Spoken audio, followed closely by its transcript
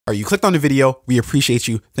right, you clicked on the video. We appreciate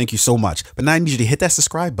you. Thank you so much. But now I need you to hit that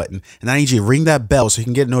subscribe button, and I need you to ring that bell so you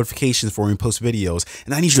can get notifications for when we post videos.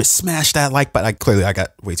 And I need you to smash that like button. Clearly, I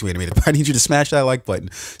got way too animated, but I need you to smash that like button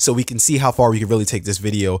so we can see how far we can really take this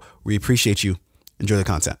video. We appreciate you. Enjoy the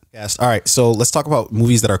content. Yes. All right, so let's talk about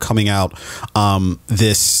movies that are coming out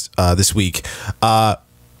this week.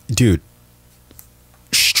 Dude,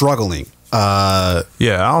 struggling.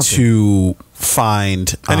 Yeah, to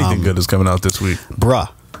find anything good is coming out this week, bruh.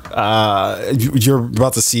 You're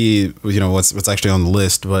about to see, what's actually on the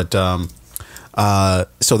list, but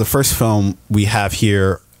so the first film we have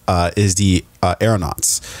here is the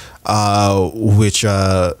Aeronauts, which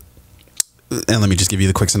and let me just give you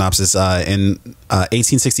the quick synopsis. In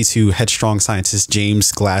 1862, headstrong scientist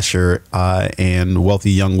James Glasher and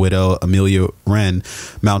wealthy young widow Amelia Wren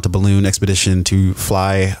mount a balloon expedition to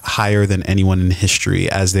fly higher than anyone in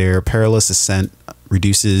history. As their perilous ascent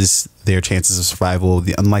reduces their chances of survival,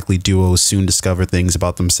 the unlikely duo soon discover things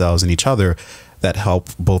about themselves and each other that help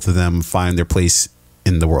both of them find their place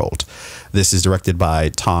in the world. This is directed by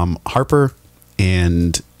Tom Harper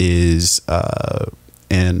and is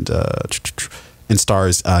and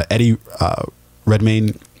stars Eddie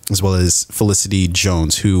Redmayne as well as Felicity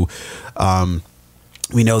Jones, who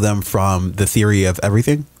we know them from The Theory of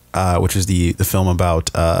Everything, which is the film about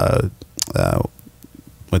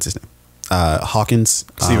what's his name? Hawkins,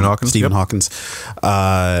 Stephen Hawkins. Stephen Hawkins,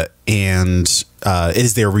 and it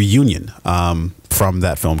is their reunion from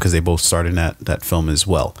that film because they both starred in that film as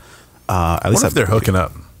well. At least if they're hooking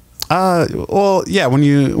up. Well, yeah. When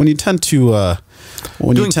you tend to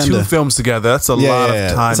doing two films together, that's a lot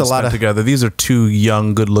of time spent together. These are two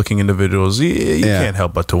young, good-looking individuals. You can't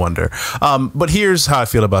help but to wonder. But here's how I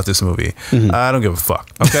feel about this movie. I don't give a fuck.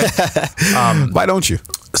 Okay. Why don't you?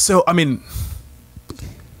 So, I mean,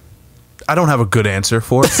 I don't have a good answer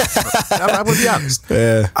for it. I would be honest.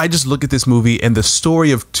 I just look at this movie and the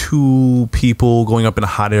story of two people going up in a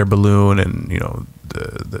hot air balloon, and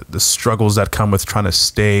the struggles that come with trying to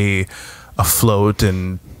stay afloat,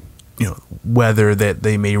 and weather that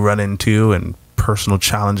they may run into, and personal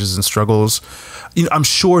challenges and struggles. I'm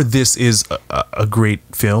sure this is a great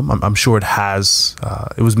film. I'm sure it has.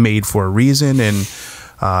 It was made for a reason, and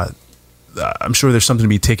I'm sure there's something to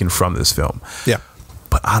be taken from this film. Yeah.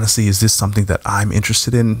 But honestly, is this something that I'm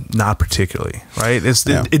interested in? Not particularly, right?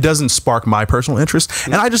 It doesn't spark my personal interest.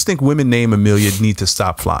 And I just think women named Amelia need to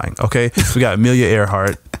stop flying, okay? We got Amelia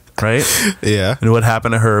Earhart, right? Yeah. And what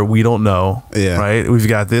happened to her, we don't know, right? We've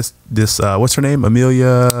got this what's her name?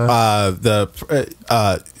 Amelia?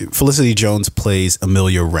 Felicity Jones plays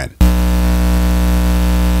Amelia Wren.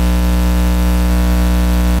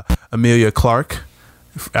 Amelia Clarke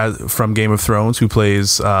from Game of Thrones, who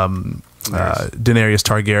plays... Daenerys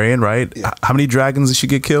Targaryen, right? Yeah. How many dragons did she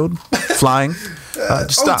get killed? Flying?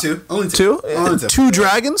 Just stop. Only two. Two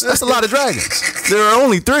dragons? That's a lot of dragons. There are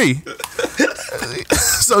only 3.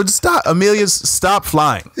 So just stop. Amelia, stop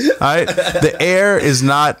flying. All right? The air is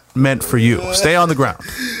not meant for you. Stay on the ground.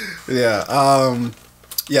 Yeah.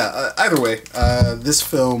 Either way, this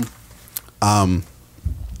film...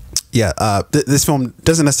 this film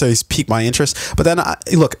doesn't necessarily pique my interest, but then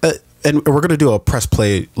look... and we're gonna do a press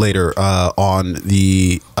play later on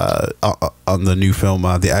the new film,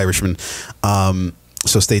 The Irishman.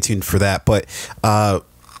 So stay tuned for that. But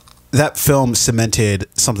that film cemented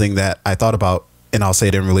something that I thought about, and I'll say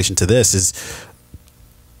it in relation to this: is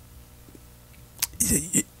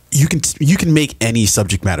you can make any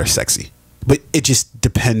subject matter sexy, but it just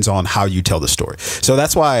depends on how you tell the story. So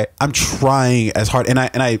that's why I'm trying as hard. And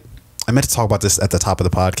I meant to talk about this at the top of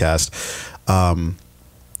the podcast.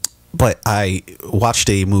 But I watched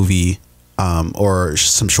a movie or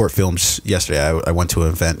some short films yesterday. I went to an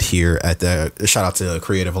event here at the shout out to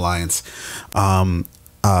Creative Alliance, and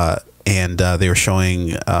they were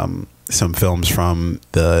showing some films from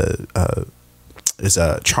the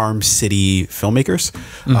Charm City filmmakers,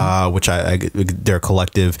 which they're a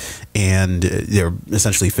collective, and they're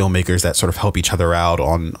essentially filmmakers that sort of help each other out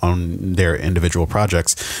on their individual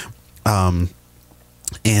projects.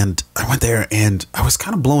 And I went there and I was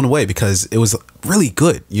kind of blown away because it was really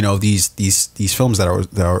good. These films that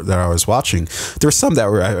I was watching, there were some that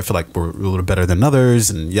I feel like were a little better than others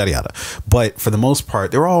and yada yada. But for the most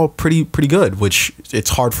part, they were all pretty good, which it's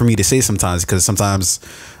hard for me to say sometimes because sometimes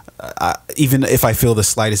even if I feel the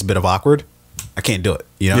slightest bit of awkward, I can't do it.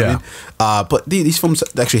 You know what I mean? But these films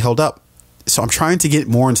actually held up. So I'm trying to get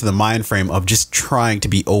more into the mind frame of just trying to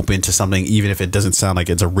be open to something, even if it doesn't sound like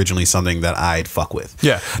it's originally something that I'd fuck with.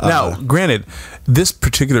 Yeah. Now, granted, this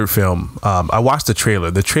particular film, I watched the trailer.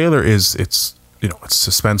 The trailer it's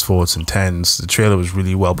suspenseful. It's intense. The trailer was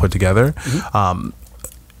really well put together.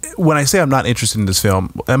 when I say I'm not interested in this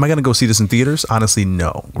film, am I going to go see this in theaters? Honestly,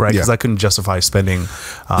 no, right? Because I couldn't justify spending,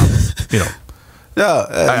 you know. No,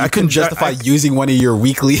 I couldn't justify using one of your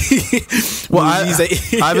weekly well, I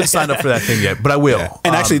haven't signed up for that thing yet, but I will. Yeah.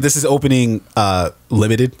 And actually, this is opening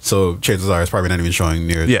limited, so chances are it's probably not even showing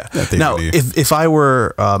near. Yeah. Now, if I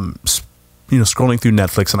were, you know, scrolling through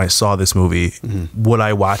Netflix and I saw this movie, would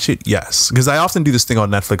I watch it? Yes, because I often do this thing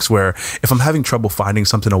on Netflix where if I'm having trouble finding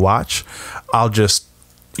something to watch, I'll just,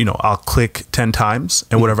 you know, I'll click 10 times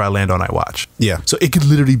and whatever I land on, I watch. Yeah. So it could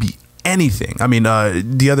literally be anything. I mean,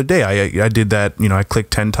 the other day I did that. You know, I clicked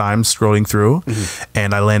 10 times scrolling through,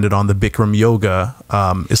 and I landed on the Bikram Yoga.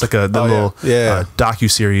 It's like a little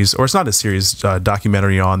docu-series, or it's not a series,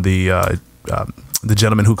 documentary on the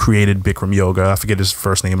gentleman who created Bikram Yoga. I forget his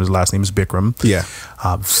first name. His last name is Bikram. Yeah.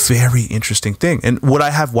 Very interesting thing. And would I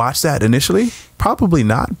have watched that initially? Probably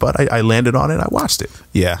not, but I landed on it. I watched it.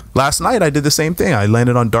 Yeah. Last night I did the same thing. I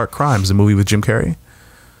landed on Dark Crimes, the movie with Jim Carrey.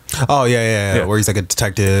 Oh yeah, where he's like a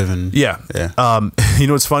detective and yeah. You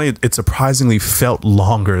know, it's funny. It surprisingly felt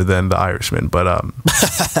longer than The Irishman, but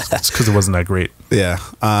it's because it wasn't that great. Yeah,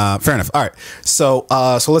 fair enough. All right, so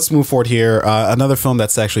let's move forward here. Another film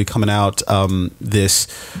that's actually coming out this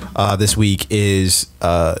week is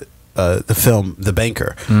the film The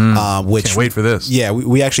Banker. Which can't wait for this. Yeah,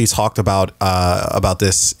 we actually talked about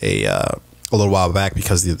this a little while back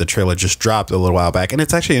because the trailer just dropped a little while back, and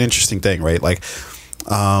it's actually an interesting thing, right? Like.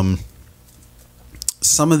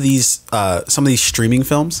 Some of these streaming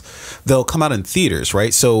films, they'll come out in theaters,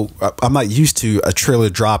 right? So I'm not used to a trailer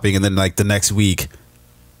dropping and then like the next week,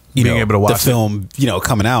 being able to watch the film,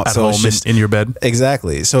 coming out at home, just in your bed.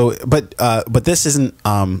 Exactly. So, but this isn't.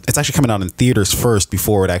 It's actually coming out in theaters first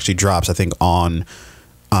before it actually drops. I think on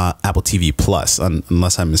Apple TV Plus,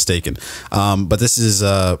 unless I'm mistaken. But this is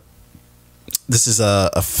a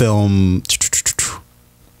film.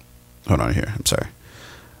 Hold on here. I'm sorry.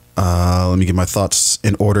 Let me get my thoughts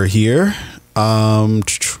in order here.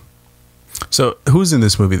 So who's in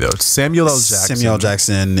this movie though? It's Samuel L. Jackson. Samuel L.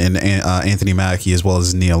 Jackson and Anthony Mackie, as well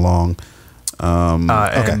as Nia Long.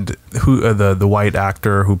 And who the white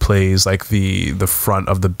actor who plays like the front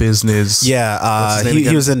of the business? Yeah,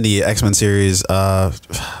 he was in the X-Men series.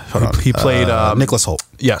 He played Nicholas Hoult.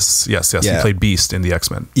 Yes. Yeah. He played Beast in the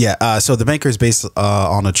X-Men. Yeah. So The Banker is based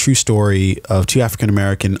on a true story of two African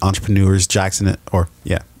American entrepreneurs, Samuel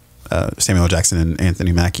L. Jackson and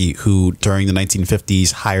Anthony Mackie, who during the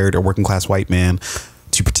 1950s hired a working class white man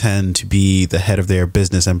to pretend to be the head of their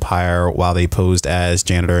business empire while they posed as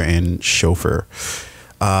janitor and chauffeur.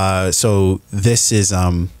 So this is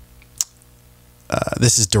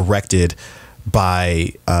directed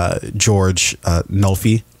by George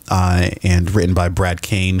Nolfi and written by Brad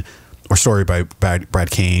Kane, or story by Brad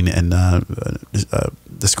Kane, and the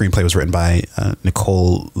screenplay was written by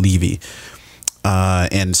Nicole Levy,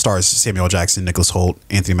 and stars Samuel L. Jackson, Nicholas Hoult,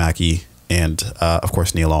 Anthony Mackie, and of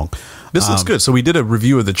course Nia Long. This looks good. So we did a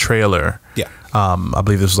review of the trailer. Yeah. I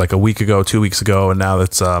believe this was like a week ago, 2 weeks ago, and now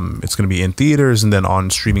it's going to be in theaters and then on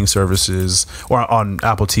streaming services or on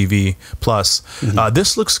Apple TV Plus.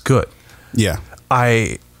 This looks good. Yeah.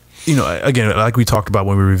 Again, like we talked about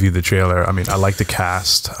when we reviewed the trailer, I mean, I like the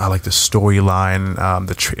cast. I like the storyline.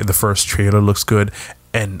 The first trailer looks good.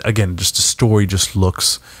 And again, just the story just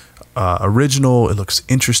looks original. It looks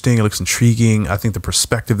interesting. It looks intriguing. I think the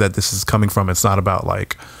perspective that this is coming from, it's not about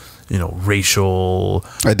like, racial.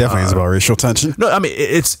 It definitely is about racial tension. No, I mean,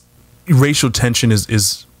 it's racial tension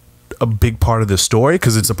is a big part of the story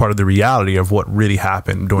because it's a part of the reality of what really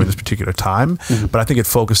happened during this particular time. But I think it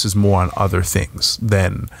focuses more on other things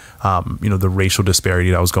than, the racial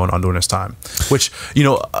disparity that was going on during this time, which,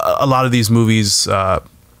 a lot of these movies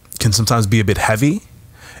can sometimes be a bit heavy.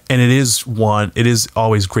 And it is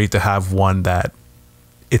always great to have one that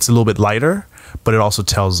it's a little bit lighter, but it also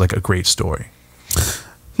tells like a great story.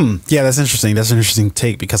 Yeah, that's interesting. That's an interesting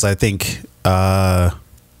take because I think that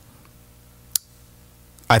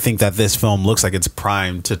this film looks like it's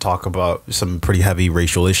primed to talk about some pretty heavy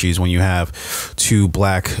racial issues when you have two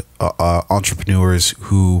black entrepreneurs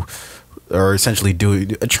who are essentially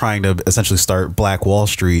trying to start Black Wall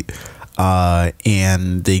Street,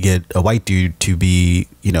 and they get a white dude to be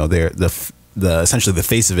the essentially the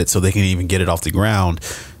face of it, so they can even get it off the ground.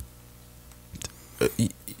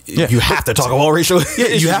 Yeah, you have to talk about racial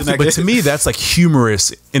issues. You have to. But to me, that's like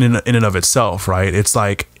humorous in and of itself, right? It's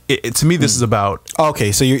like to me, this is about.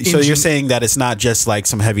 Okay, so you're saying that it's not just like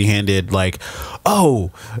some heavy-handed just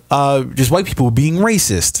white people being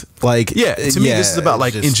racist. Like, to me, this is about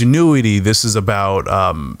like ingenuity. This is about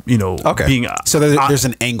being. So there's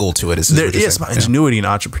an angle to it. It's about ingenuity and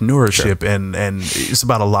entrepreneurship, and it's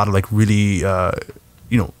about a lot of like really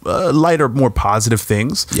lighter, more positive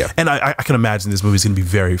things. Yeah. And I can imagine this movie's going to be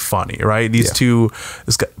very funny, right? These two,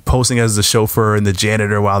 this guy posing as the chauffeur and the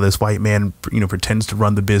janitor while this white man, pretends to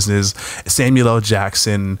run the business. Samuel L.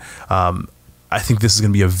 Jackson. I think this is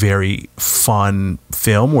going to be a very fun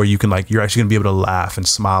film where you can you're actually going to be able to laugh and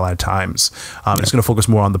smile at times. It's going to focus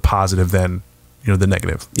more on the positive than the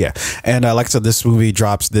negative. Yeah. And like I said, this movie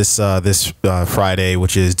drops this Friday,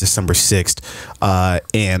 which is December 6th.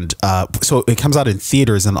 And so it comes out in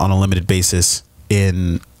theaters and on a limited basis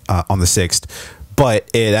on the 6th. But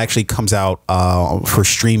it actually comes out for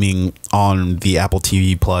streaming on the Apple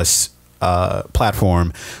TV Plus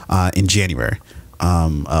platform in January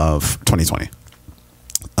of 2020.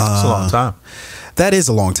 It's a long time. That is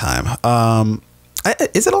a long time.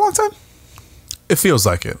 Is it a long time? It feels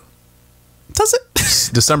like it. Does it?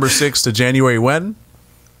 December 6th to January when?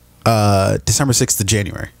 December 6th to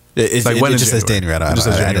January. It just says January.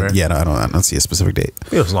 I don't see a specific date. It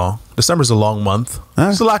feels long. December's a long month.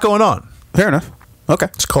 There's a lot going on. Fair enough. Okay.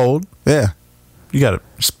 It's cold. Yeah.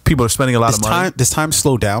 People are spending a lot of money. Does time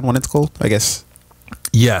slow down when it's cold, I guess?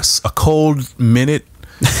 Yes. A cold minute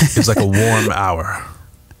is like a warm hour.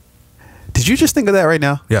 Did you just think of that right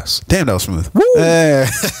now? Yes. Damn, that was smooth. Woo!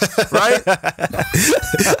 Right?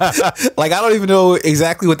 I don't even know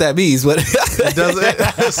exactly what that means, but it doesn't.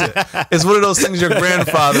 Listen, it's one of those things your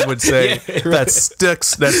grandfather would say that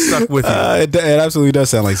stuck with you. It absolutely does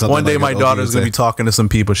sound like something. One day my daughter's going to be talking to some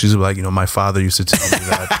people. She's like, my father used to tell me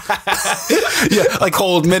that. Yeah,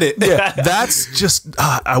 cold minute. Yeah, that's just,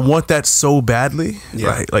 I want that so badly. Yeah.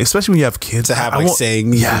 Right? Especially when you have kids. To have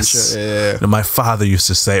sayings. Yes. Yeah. My father used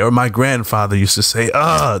to say, or my grandfather used to say,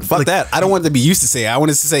 fuck that. I don't want it to be used to say. I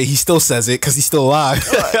want it to say he still says it because he's still alive.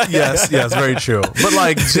 Yes, very true.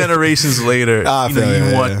 But generations later,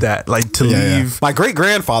 you want that, to leave. My great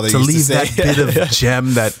grandfather to used leave to say that bit of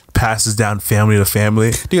gem that passes down family to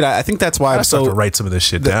family. Dude, I think that's why I'm so to write some of this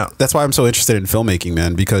shit down. That's why I'm so interested in filmmaking,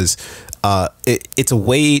 man, because it's a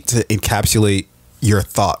way to encapsulate your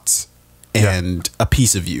thoughts and a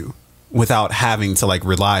piece of you without having to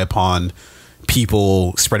rely upon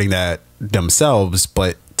people spreading that themselves,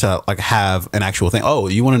 but to have an actual thing. Oh,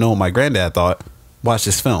 you want to know what my granddad thought? Watch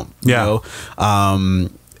this film.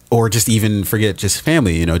 Or just even forget just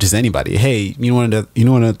family, just anybody. Hey, you want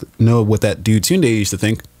to know what that dude Tunde used to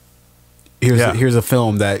think? Here's a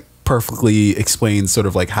film that perfectly explains sort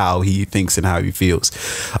of how he thinks and how he feels.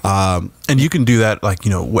 And you can do that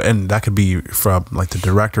and that could be from the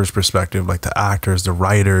director's perspective, the actors, the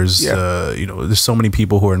writers, there's so many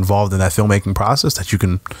people who are involved in that filmmaking process that you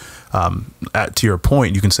can to your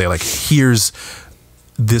point, you can say here's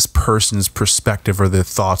this person's perspective or their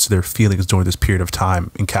thoughts, their feelings during this period of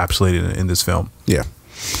time encapsulated in this film. Yeah.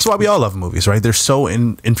 That's why we all love movies, right? They're so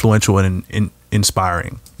influential and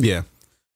inspiring. Yeah.